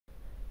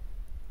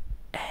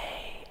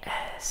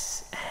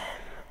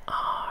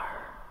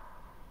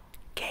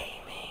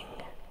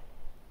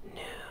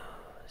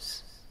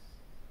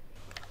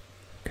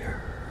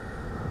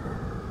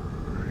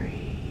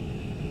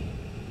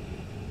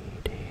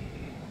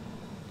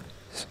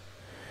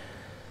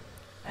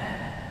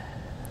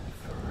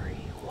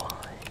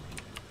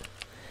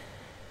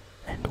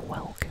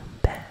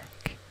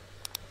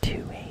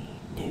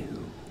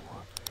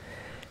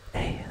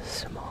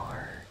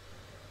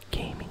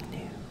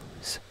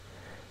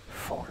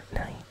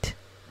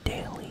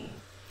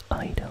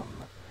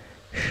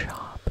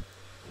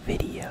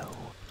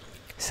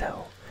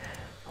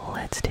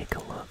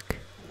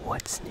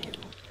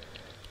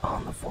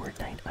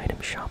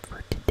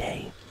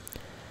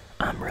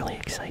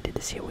excited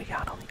to see what we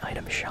got on the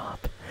item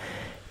shop.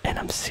 And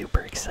I'm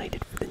super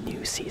excited for the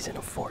new season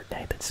of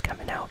Fortnite that's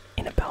coming out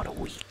in about a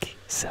week.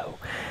 So,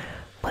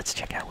 let's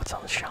check out what's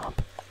on the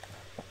shop.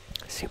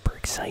 Super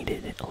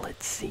excited.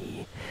 Let's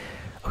see.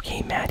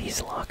 Okay,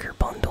 Maddie's Locker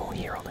bundle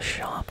here on the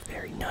shop.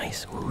 Very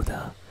nice. Ooh,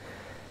 the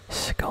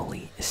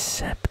Scully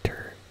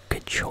Scepter.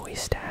 Good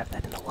choice to have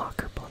that in the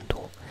locker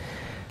bundle.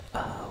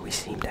 We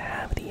seem to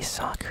have the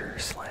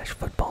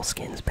soccer/football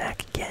skins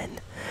back again.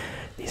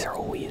 These are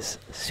always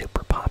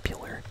super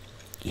popular,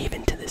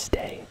 even to this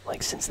day.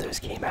 Like, since those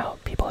came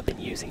out, people have been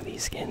using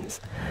these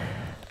skins.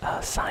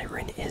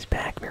 Siren is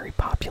back, very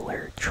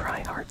popular.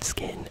 Tryhard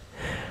skin.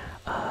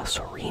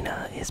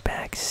 Serena is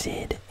back.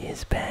 Sid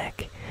is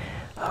back.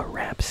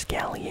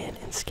 Rapscallion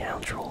and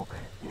Scoundrel.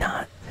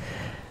 Not,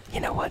 you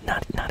know what?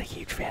 Not a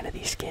huge fan of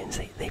these skins.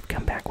 They've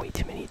come back way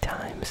too many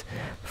times.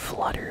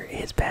 Flutter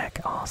is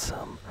back.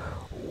 Awesome.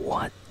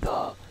 What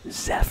the?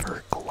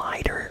 Zephyr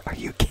glider? Are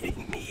you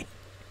kidding me?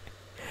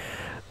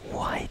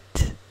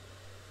 What?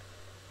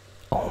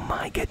 Oh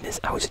my goodness.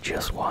 I was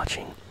just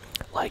watching,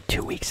 like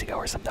 2 weeks ago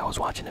or something, I was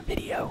watching a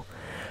video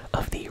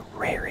of the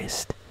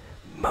rarest,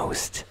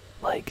 most,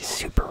 like,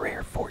 super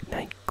rare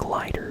Fortnite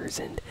gliders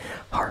and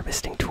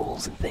harvesting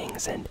tools and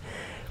things, and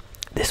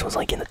this was,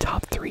 like, in the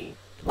top 3.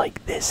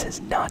 Like, this has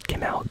not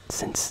come out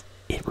since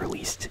it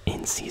released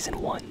in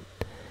Season 1.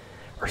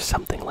 Or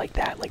something like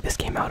that. Like, this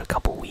came out a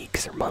couple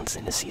weeks or months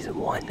into Season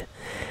 1,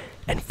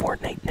 and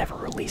Fortnite never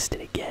released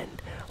it again.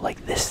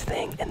 Like, this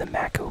thing and the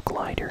Mako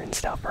glider and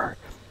stuff are,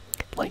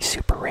 like,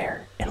 super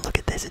rare. And look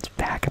at this, it's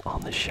back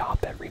on the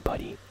shop,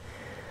 everybody.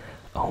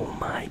 Oh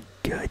my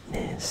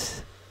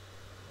goodness.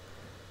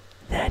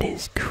 That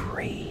is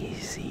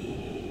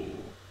crazy.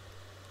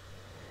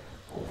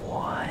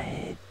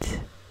 What?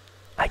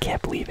 I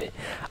can't believe it.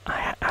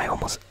 I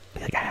almost,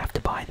 like, I have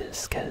to buy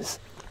this, because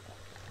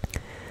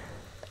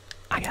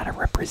I gotta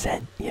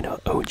represent, you know,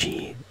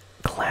 OG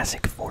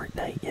classic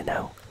Fortnite, you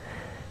know?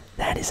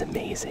 That is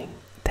amazing.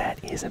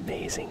 That is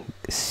amazing.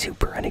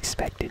 Super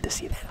unexpected to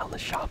see that on the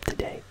shop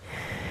today.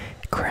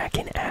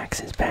 Kraken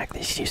Axe is back.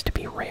 This used to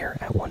be rare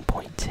at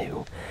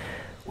 1.2.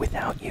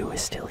 Without You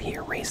is still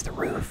here. Raise the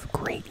Roof.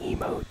 Great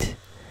emote.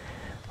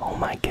 Oh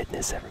my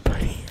goodness,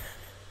 everybody.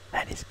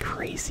 That is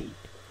crazy.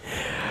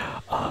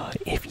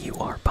 If you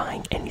are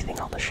buying anything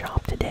on the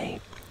shop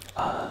today,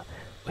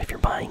 if you're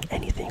buying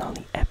anything on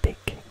the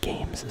Epic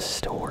Games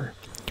store,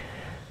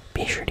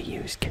 be sure to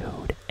use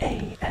code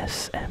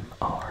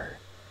ASMRGaming.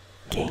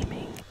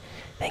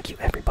 Thank you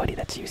everybody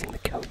that's using the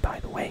code, by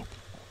the way.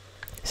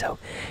 So,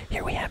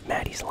 here we have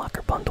Maddie's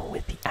Locker bundle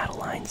with the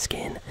Adeline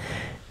skin.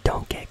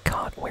 Don't get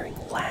caught wearing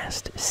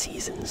last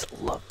season's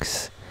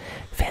looks.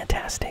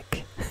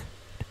 Fantastic.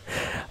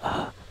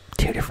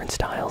 2 different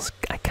styles.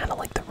 I kind of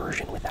like the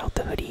version without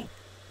the hoodie,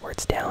 where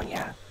it's down,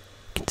 yeah. You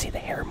can see the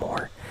hair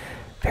more.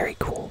 Very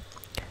cool.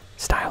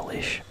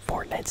 Stylish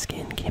Fortnite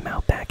skin came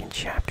out back in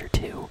Chapter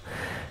 2.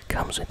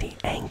 Comes with the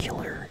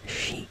angular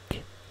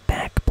chic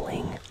back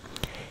bling.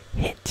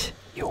 Hit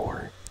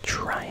your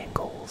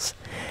triangles.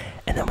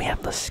 And then we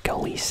have the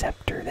Scully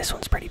Scepter. This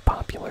one's pretty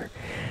popular.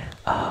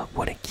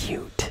 What a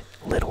cute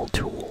little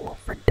tool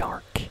for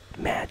dark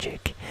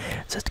magic.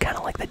 So it's kind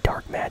of like the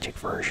dark magic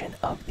version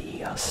of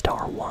the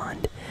Star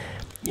Wand,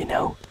 you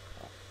know?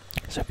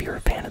 So if you're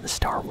a fan of the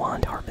Star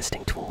Wand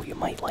harvesting tool, you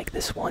might like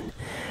this one.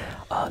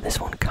 This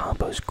one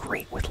combos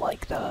great with,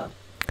 like, the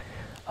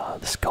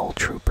Skull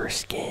Trooper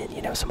skin,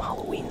 you know, some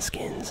Halloween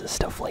skins,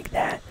 stuff like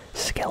that.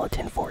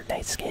 Skeleton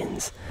Fortnite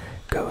skins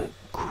go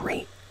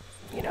great,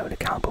 you know, to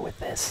combo with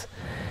this.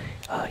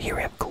 Here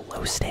we have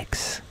glow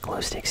sticks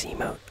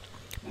emote.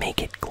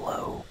 Make it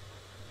glow.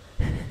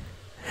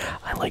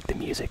 I like the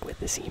music with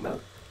this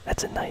emote.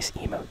 That's a nice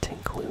emote to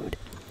include.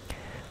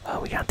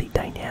 We got the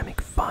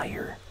dynamic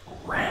fire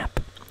wrap.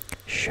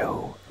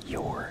 Show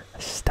your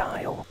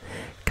style.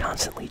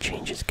 Constantly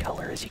changes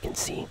color, as you can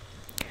see.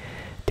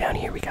 Down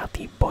here we got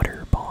the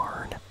Butter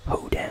Barn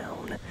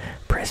Hoedown.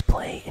 Press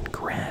play and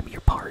grab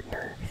your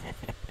partner.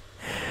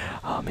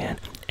 Oh man,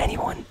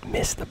 anyone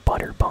missed the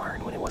Butter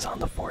Barn when it was on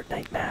the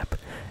Fortnite map,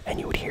 and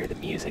you would hear the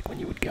music when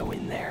you would go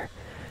in there?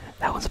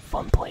 That was a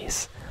fun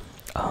place.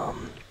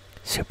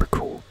 Super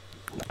cool.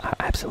 I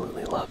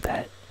absolutely love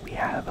that we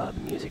have the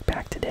music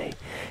back today.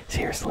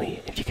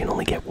 Seriously, if you can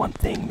only get one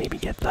thing, maybe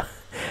get the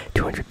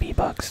 200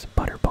 V-Bucks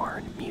Butter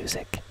Barn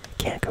music.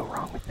 Can't go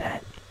wrong with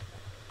that.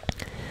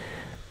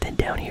 Then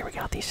down here we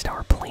got the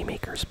Star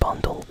Playmakers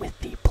bundle with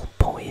the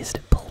Poised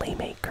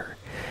Playmaker.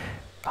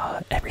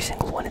 Every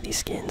single one of these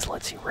skins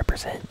lets you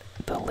represent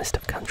the list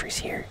of countries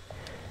here.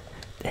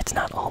 It's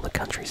not all the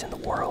countries in the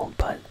world,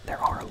 but there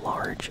are a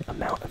large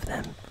amount of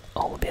them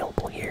all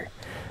available here.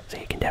 So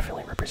you can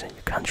definitely represent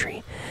your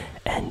country.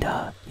 And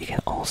you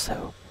can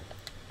also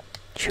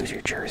choose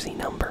your jersey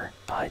number.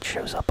 It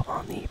shows up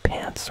on the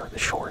pants or the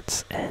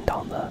shorts and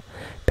on the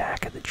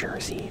back of the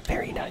jersey.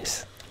 Very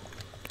nice.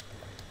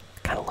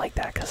 Kind of like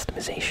that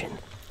customization.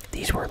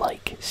 These were,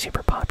 like,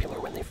 super popular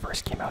when they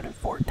first came out in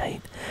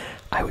Fortnite.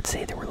 I would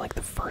say they were, like,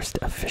 the first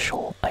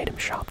official item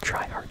shop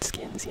tryhard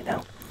skins, you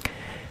know?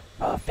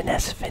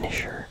 finesse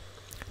finisher,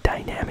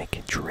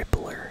 dynamic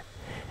dribbler,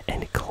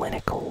 and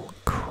clinical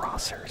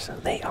crosser. So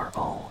they are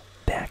all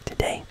back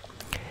today.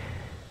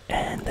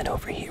 And then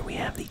over here we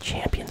have the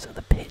champions of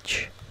the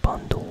pitch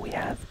bundle. We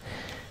have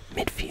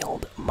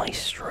midfield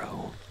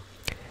maestro,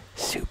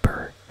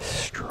 super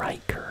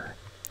striker,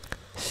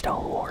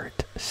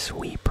 stalwart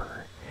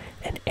sweeper,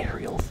 and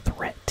aerial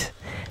threat.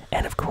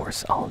 And of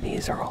course all of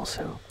these are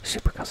also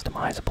super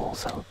customizable,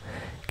 so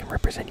you can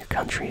represent your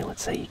country.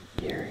 Let's say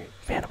you're a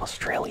fan of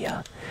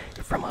Australia,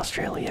 you're from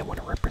Australia, want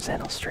to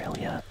represent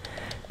Australia,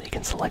 you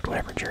can select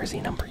whatever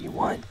jersey number you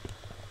want.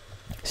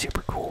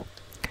 Super cool.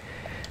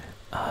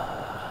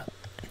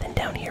 Then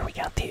down here we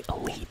got the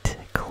elite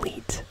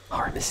cleat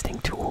harvesting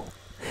tool.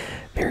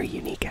 Very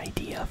unique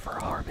idea for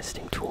a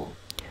harvesting tool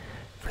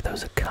for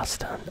those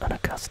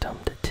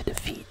unaccustomed to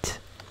defeat.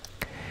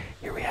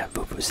 Here we have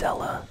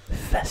Vuvuzela,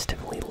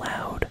 festively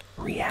loud,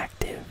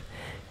 reactive,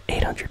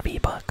 800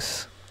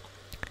 V-Bucks.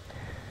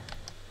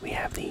 We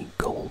have the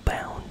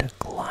goal-bound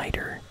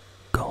glider,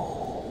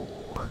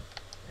 goal,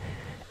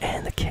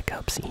 and the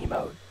kick-ups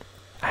emote.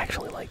 I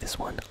actually like this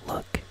one.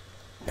 Look,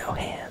 no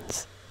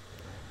hands.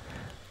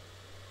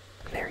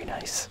 Very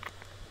nice.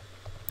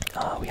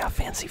 We got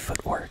fancy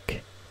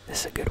footwork.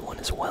 This is a good one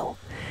as well.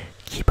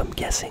 Keep them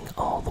guessing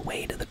all the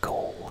way to the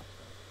goal.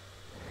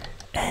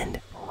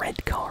 And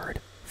red card,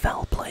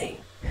 foul play.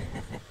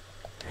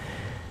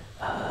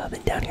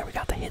 Then down here we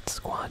got the hit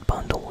squad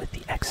bundle with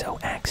the exo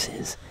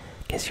axes.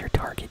 Guess your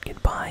target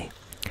goodbye.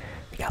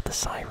 We got the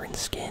siren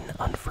skin,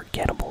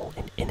 unforgettable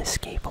and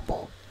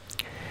inescapable.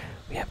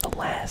 We have the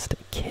last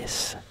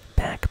kiss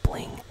back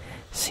bling,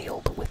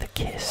 sealed with a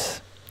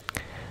kiss.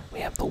 We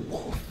have the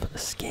wolf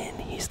skin,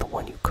 he's the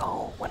one you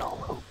call when all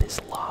hope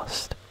is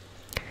lost.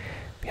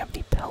 We have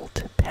the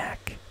pelt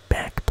pack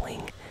back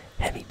bling,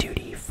 heavy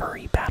duty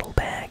furry battle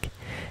bag,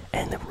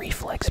 and the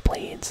reflex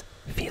blades,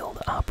 field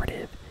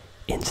operative,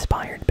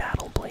 inspired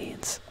battle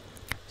blades.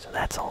 So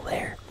that's all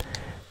there.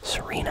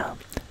 Serena,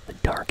 the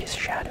darkest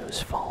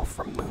shadows fall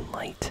from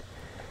moonlight,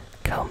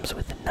 comes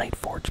with the Night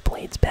Forge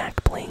blades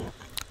back bling.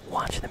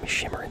 Watch them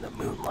shimmer in the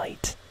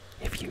moonlight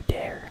if you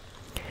dare.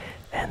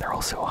 And they're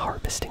also a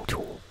harvesting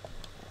tool.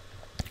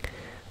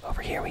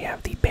 Over here we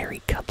have the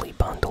Berry Cuddly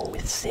bundle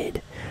with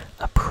Sid,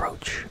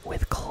 approach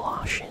with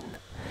Caution,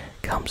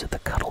 comes with the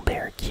Cuddle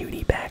Bear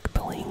cutie back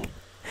bling.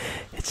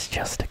 It's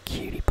just a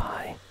cutie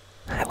pie.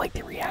 I like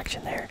the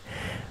reaction there.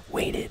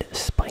 Weighted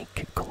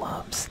spike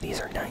gloves,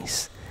 these are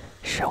nice.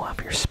 Show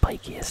off your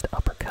spikiest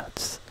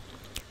uppercuts.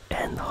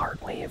 And the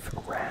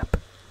Heartwave wrap.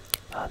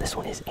 This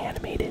one is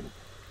animated,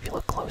 if you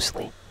look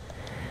closely.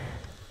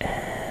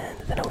 And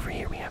then over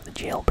here we have the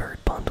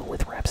Jailbird bundle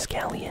with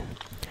Rapscallion.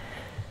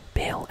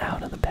 Bail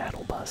out of the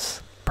battle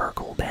bus.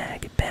 Burgle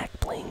bag, back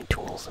bling,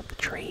 tools of the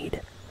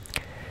trade.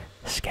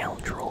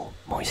 Scoundrel,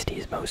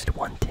 Moisty's most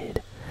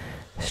wanted.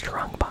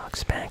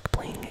 Strongbox back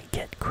bling,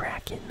 get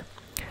crackin'.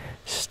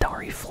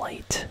 Starry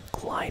flight,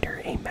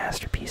 glider, a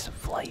masterpiece of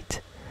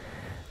flight.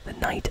 The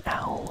night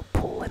owl,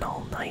 pull an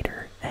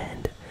all-nighter,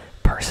 and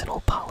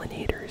personal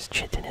pollinators,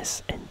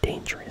 chitinous and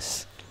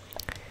dangerous.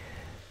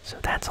 So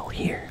that's all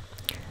here.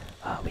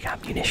 We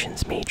got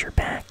munitions major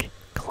back,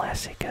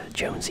 classic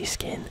Jonesy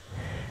skin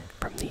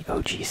from the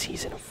OG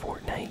season of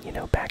Fortnite, you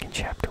know, back in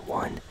chapter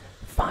 1,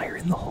 fire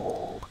in the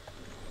hole.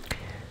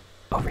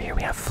 Over here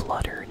we have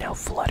Flutter. Now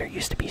Flutter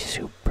used to be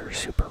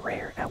super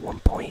rare at one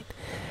point.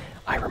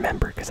 I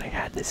remember because I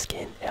had this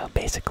skin.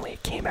 Basically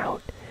it came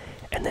out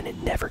and then it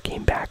never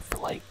came back for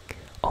like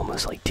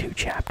almost like 2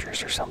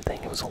 chapters or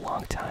something. It was a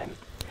long time.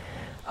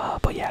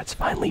 But yeah, it's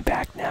finally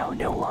back now,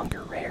 no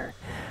longer rare.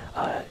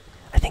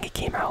 I think it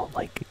came out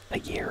like a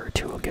year or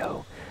 2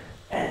 ago,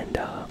 and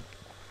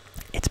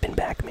it's been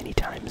back many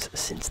times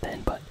since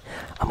then, but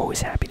I'm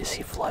always happy to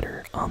see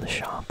Flutter on the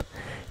shop.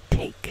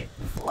 Take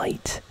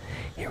flight.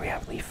 Here we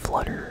have the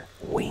Flutter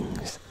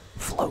wings,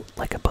 float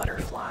like a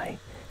butterfly.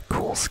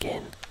 Cool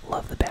skin,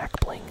 love the back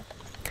bling.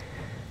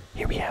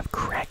 Here we have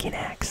Kraken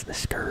Axe, the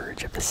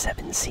scourge of the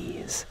 7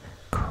 seas.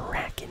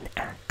 Kraken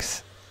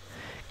Axe.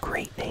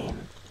 Great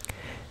name.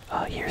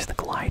 Here's the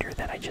glider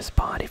that I just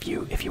bought. If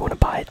you want to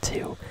buy it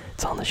too,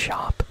 it's on the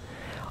shop.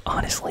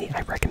 Honestly,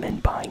 I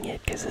recommend buying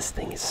it because this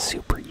thing is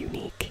super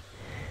unique.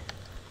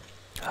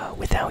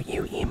 Without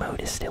You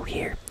emote is still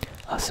here.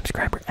 A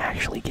subscriber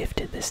actually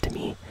gifted this to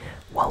me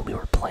while we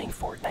were playing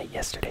Fortnite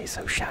yesterday,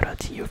 so shout out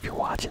to you if you're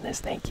watching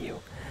this, thank you.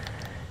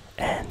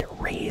 And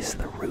Raise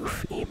the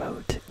Roof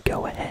emote,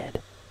 go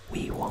ahead,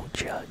 we won't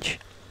judge.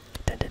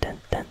 Dun dun dun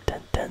dun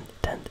dun dun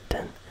dun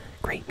dun.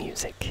 Great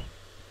music.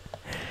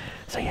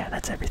 So yeah,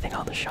 that's everything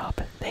on the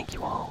shop. Thank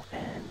you all,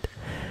 and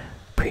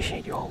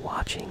appreciate you all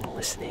watching,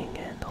 listening,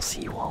 and I'll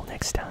see you all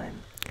next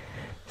time.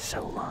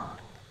 So long.